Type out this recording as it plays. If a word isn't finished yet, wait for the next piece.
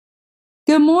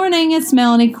Good morning, it's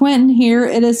Melanie Quinton here.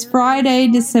 It is Friday,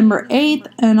 December 8th,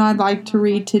 and I'd like to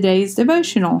read today's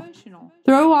devotional.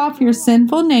 Throw off your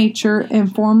sinful nature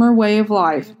and former way of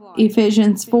life.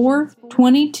 Ephesians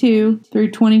 4:22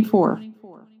 through 24.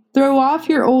 Throw off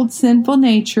your old sinful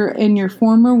nature and your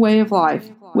former way of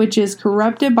life, which is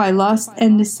corrupted by lust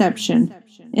and deception.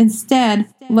 Instead,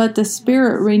 let the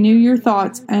Spirit renew your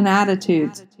thoughts and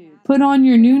attitudes. Put on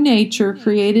your new nature,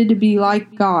 created to be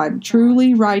like God,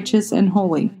 truly righteous and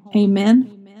holy.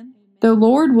 Amen. The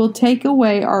Lord will take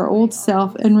away our old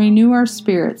self and renew our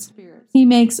spirits. He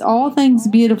makes all things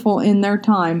beautiful in their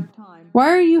time.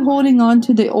 Why are you holding on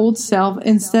to the old self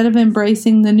instead of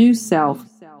embracing the new self?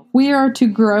 We are to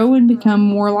grow and become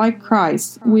more like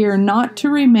Christ. We are not to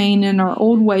remain in our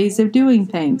old ways of doing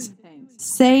things.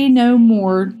 Say no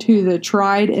more to the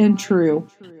tried and true,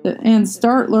 and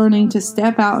start learning to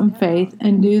step out in faith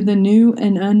and do the new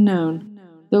and unknown.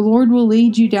 The Lord will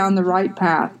lead you down the right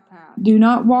path. Do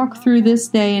not walk through this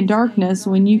day in darkness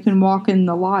when you can walk in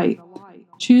the light.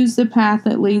 Choose the path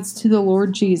that leads to the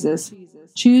Lord Jesus.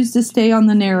 Choose to stay on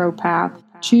the narrow path.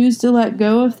 Choose to let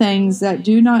go of things that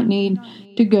do not need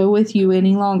to go with you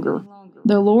any longer.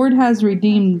 The Lord has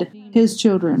redeemed His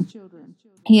children.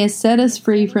 He has set us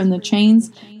free from the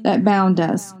chains that bound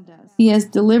us. He has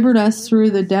delivered us through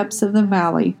the depths of the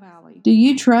valley. Do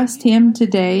you trust Him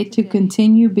today to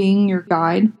continue being your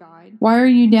guide? Why are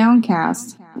you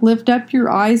downcast? Lift up your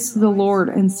eyes to the Lord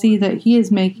and see that He is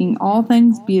making all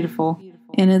things beautiful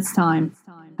in its time.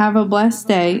 Have a blessed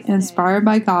day, inspired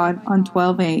by God on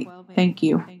 12/8. Thank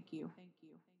you.